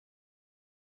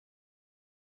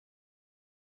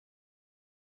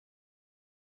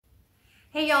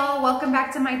Hey y'all, welcome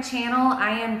back to my channel. I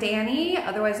am Dani,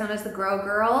 otherwise known as the Grow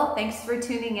Girl. Thanks for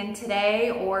tuning in today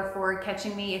or for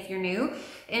catching me if you're new.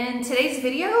 In today's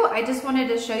video, I just wanted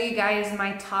to show you guys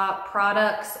my top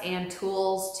products and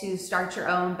tools to start your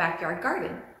own backyard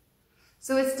garden.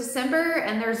 So it's December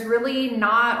and there's really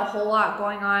not a whole lot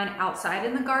going on outside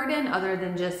in the garden other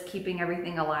than just keeping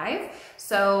everything alive.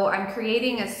 So I'm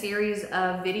creating a series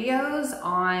of videos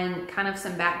on kind of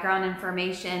some background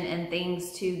information and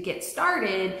things to get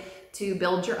started to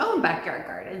build your own backyard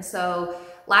garden. So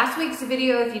last week's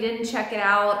video, if you didn't check it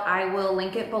out, I will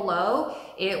link it below.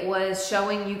 It was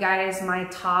showing you guys my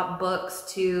top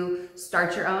books to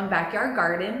start your own backyard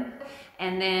garden.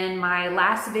 And then my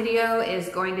last video is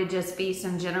going to just be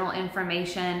some general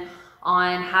information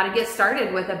on how to get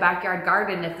started with a backyard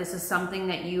garden if this is something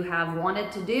that you have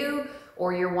wanted to do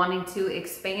or you're wanting to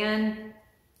expand.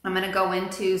 I'm gonna go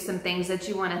into some things that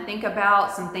you wanna think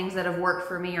about, some things that have worked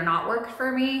for me or not worked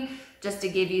for me, just to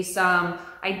give you some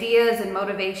ideas and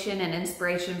motivation and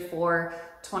inspiration for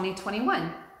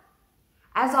 2021.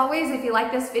 As always, if you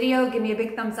like this video, give me a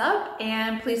big thumbs up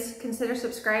and please consider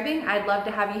subscribing. I'd love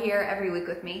to have you here every week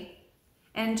with me.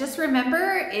 And just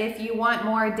remember, if you want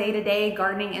more day-to-day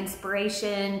gardening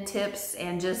inspiration, tips,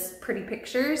 and just pretty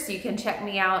pictures, you can check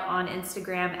me out on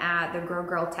Instagram at the Grow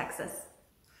Girl Texas.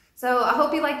 So I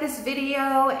hope you like this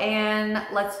video and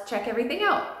let's check everything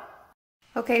out.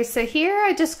 Okay, so here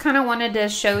I just kind of wanted to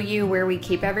show you where we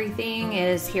keep everything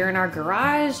is here in our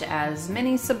garage, as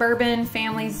many suburban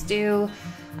families do.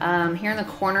 Here in the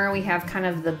corner we have kind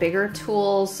of the bigger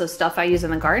tools, so stuff I use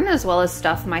in the garden as well as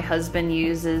stuff my husband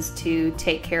uses to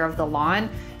take care of the lawn.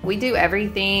 We do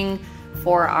everything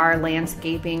for our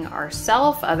landscaping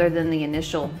ourselves other than the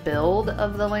initial build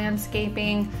of the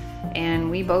landscaping,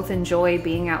 and we both enjoy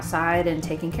being outside and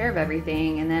taking care of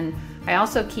everything. And then I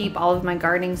also keep all of my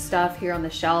gardening stuff here on the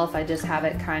shelf. I just have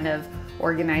it kind of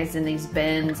organized in these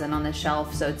bins and on the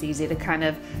shelf so it's easy to kind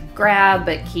of grab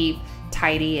but keep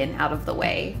tidy and out of the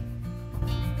way.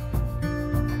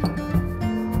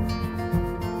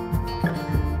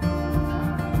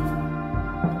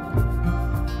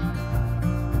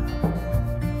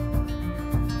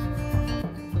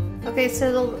 Okay,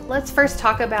 so let's first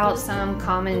talk about some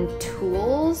common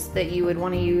tools that you would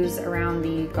want to use around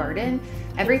the garden.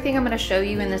 Everything I'm going to show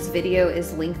you in this video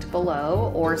is linked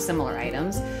below, or similar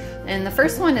items. And the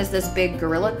first one is this big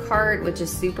gorilla cart, which is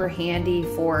super handy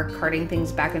for carting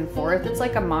things back and forth. It's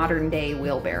like a modern day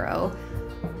wheelbarrow.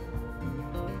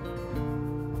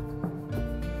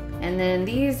 And then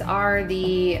these are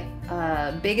the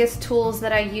biggest tools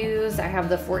that I use. I have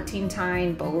the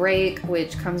 14-tine bow rake,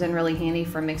 which comes in really handy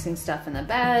for mixing stuff in the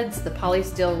beds, the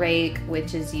polysteel rake,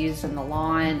 which is used in the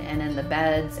lawn and in the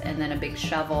beds, and then a big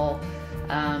shovel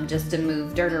just to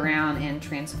move dirt around and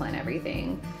transplant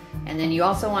everything. And then you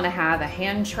also want to have a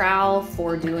hand trowel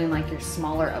for doing like your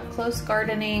smaller up-close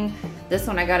gardening. This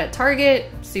one I got at Target,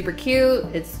 super cute.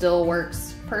 It still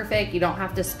works perfect. You don't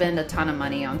have to spend a ton of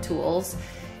money on tools.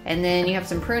 And then you have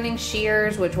some pruning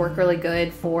shears, which work really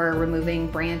good for removing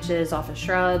branches off of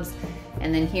shrubs.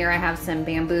 And then here I have some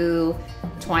bamboo,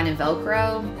 twine and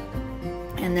Velcro,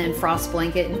 and then frost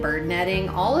blanket and bird netting.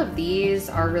 All of these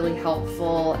are really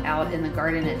helpful out in the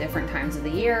garden at different times of the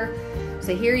year.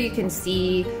 So here you can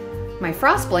see my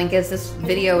frost blankets. This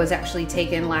video was actually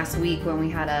taken last week when we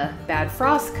had a bad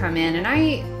frost come in,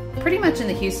 and pretty much in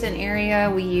the Houston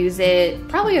area, we use it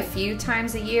probably a few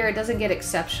times a year. It doesn't get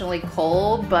exceptionally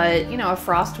cold, but you know, a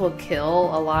frost will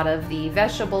kill a lot of the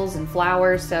vegetables and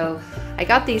flowers. So I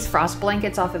got these frost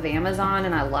blankets off of Amazon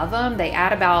and I love them. They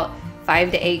add about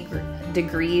 5 to 8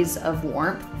 degrees of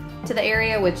warmth to the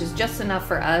area, which is just enough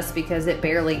for us because it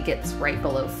barely gets right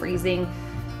below freezing.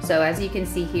 So as you can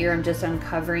see here, I'm just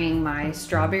uncovering my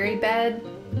strawberry bed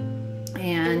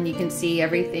and you can see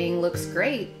everything looks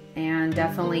great, and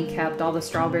definitely kept all the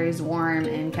strawberries warm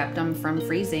and kept them from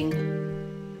freezing.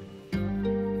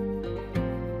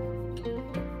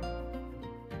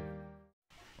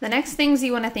 The next things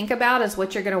you want to think about is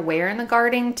what you're going to wear in the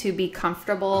garden to be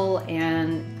comfortable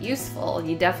and useful.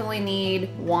 You definitely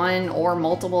need one or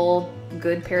multiple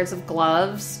good pairs of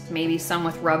gloves, maybe some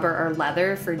with rubber or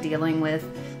leather for dealing with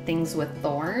things with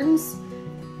thorns.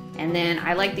 And then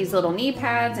I like these little knee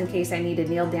pads in case I need to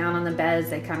kneel down on the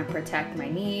beds. They kind of protect my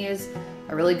knees.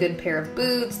 A really good pair of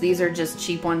boots. These are just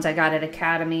cheap ones I got at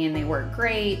Academy and they work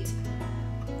great.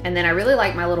 And then I really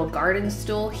like my little garden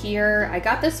stool here. I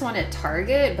got this one at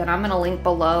Target, but I'm gonna link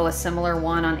below a similar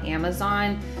one on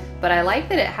Amazon. But I like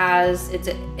that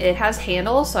it has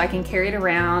handles so I can carry it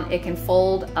around. It can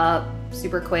fold up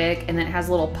super quick, and then it has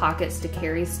little pockets to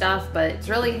carry stuff, but it's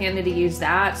really handy to use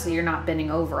that so you're not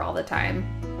bending over all the time.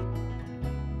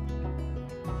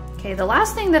 Okay, the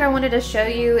last thing that I wanted to show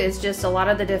you is just a lot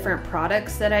of the different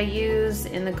products that I use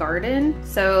in the garden.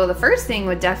 So the first thing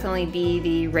would definitely be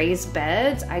the raised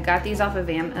beds. I got these off of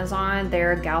Amazon.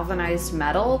 They're galvanized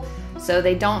metal, so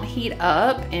they don't heat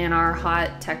up in our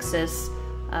hot Texas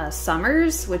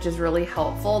summers, which is really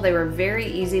helpful. They were very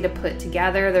easy to put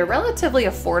together. They're relatively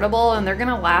affordable and they're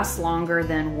gonna last longer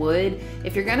than wood.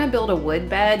 If you're gonna build a wood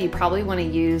bed, you probably wanna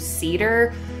use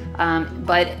cedar.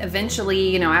 But eventually,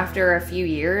 you know, after a few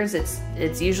years,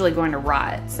 it's usually going to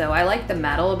rot. So I like the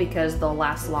metal because they'll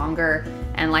last longer.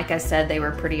 And like I said, they were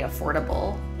pretty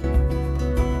affordable.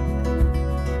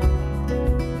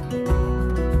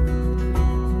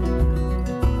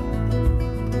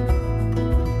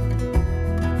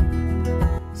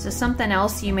 So something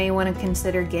else you may want to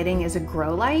consider getting is a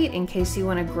grow light in case you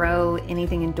want to grow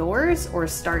anything indoors or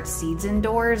start seeds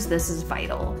indoors. This is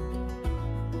vital.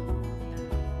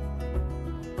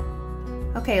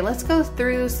 Okay, let's go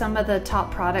through some of the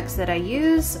top products that I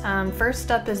use.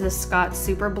 First up is the Scott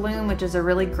Super Bloom, which is a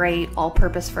really great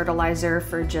all-purpose fertilizer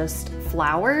for just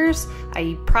flowers.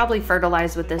 I probably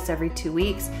fertilize with this every 2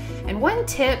 weeks. And one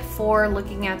tip for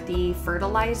looking at the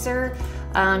fertilizer,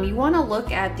 you want to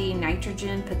look at the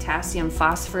nitrogen, potassium,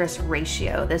 phosphorus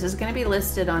ratio. This is going to be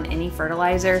listed on any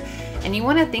fertilizer, and you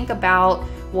want to think about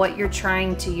what you're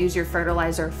trying to use your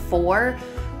fertilizer for.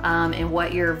 And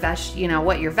what your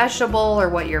vegetable or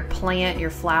what your plant, your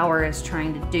flower is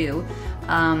trying to do.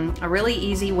 A really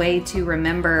easy way to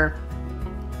remember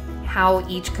how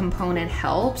each component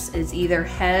helps is either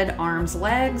head, arms,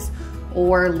 legs,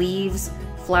 or leaves,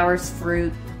 flowers,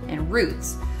 fruit, and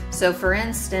roots. So for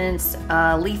instance,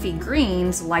 leafy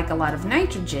greens like a lot of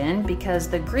nitrogen because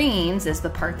the greens is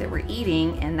the part that we're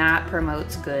eating and that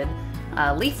promotes good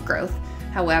leaf growth.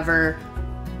 However,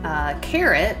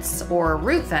 carrots or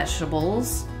root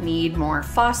vegetables need more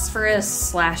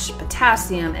phosphorus /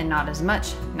 potassium and not as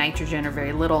much nitrogen or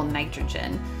very little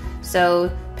nitrogen.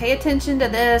 So pay attention to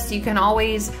this. You can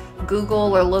always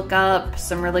Google or look up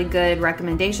some really good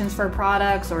recommendations for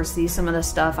products or see some of the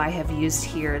stuff I have used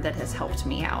here that has helped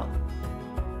me out.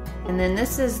 And then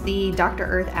this is the Dr.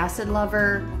 Earth Acid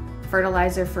Lover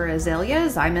fertilizer for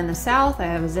azaleas. I'm in the South, I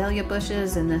have azalea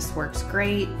bushes and this works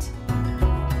great.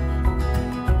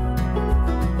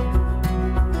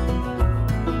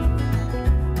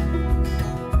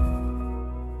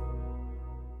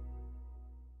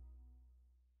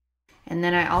 And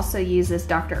then I also use this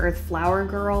Dr. Earth Flower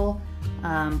Girl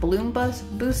Bloom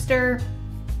Booster.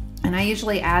 And I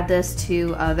usually add this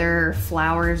to other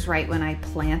flowers right when I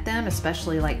plant them,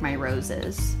 especially like my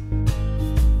roses.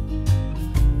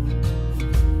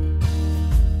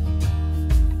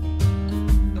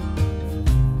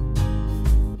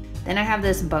 Then I have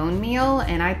this bone meal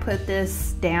and I put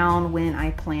this down when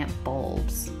I plant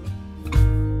bulbs.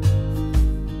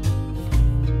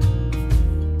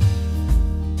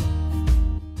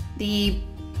 The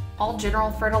all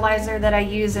general fertilizer that I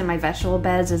use in my vegetable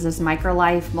beds is this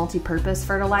Microlife multi-purpose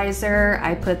fertilizer.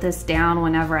 I put this down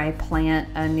whenever I plant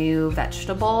a new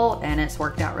vegetable and it's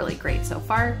worked out really great so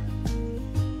far.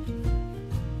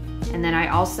 And then I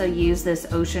also use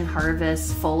this Ocean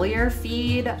Harvest foliar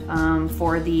feed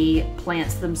for the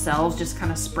plants themselves. Just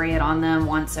kind of spray it on them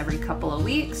once every couple of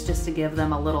weeks just to give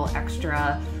them a little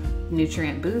extra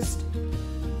nutrient boost.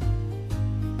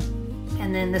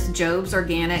 And then this Job's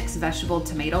Organics vegetable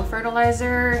tomato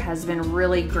fertilizer has been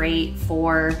really great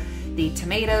for the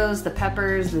tomatoes, the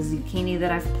peppers, the zucchini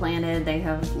that I've planted. They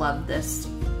have loved this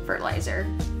fertilizer.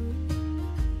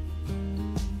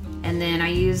 And then I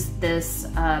use this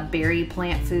berry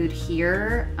plant food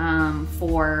here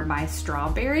for my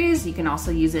strawberries. You can also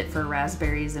use it for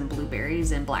raspberries and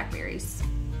blueberries and blackberries.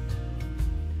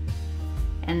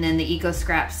 And then the Eco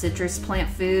Scrap citrus plant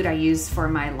food I use for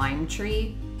my lime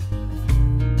tree.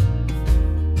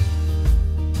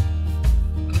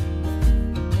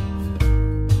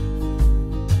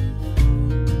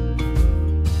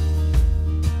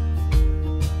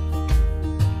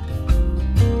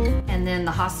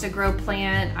 The Hosta Grow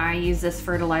plant, I use this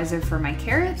fertilizer for my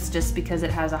carrots just because it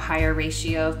has a higher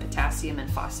ratio of potassium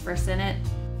and phosphorus in it.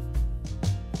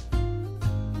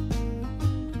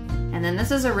 And then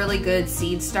this is a really good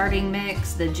seed starting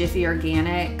mix, the Jiffy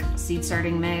Organic seed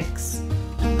starting mix.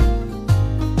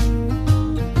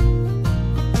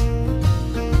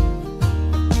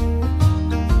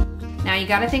 Now you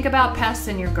got to think about pests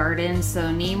in your garden, so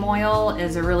neem oil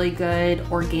is a really good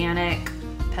organic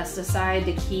pesticide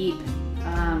to keep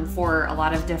for a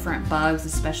lot of different bugs,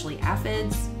 especially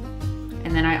aphids.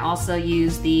 And then I also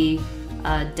use the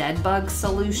dead bug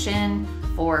solution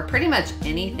for pretty much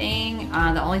anything.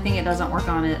 The only thing it doesn't work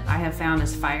on, I have found,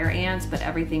 is fire ants, but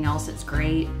everything else it's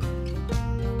great.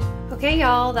 Okay,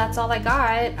 y'all, that's all I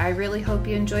got. I really hope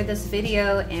you enjoyed this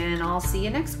video, and I'll see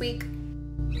you next week.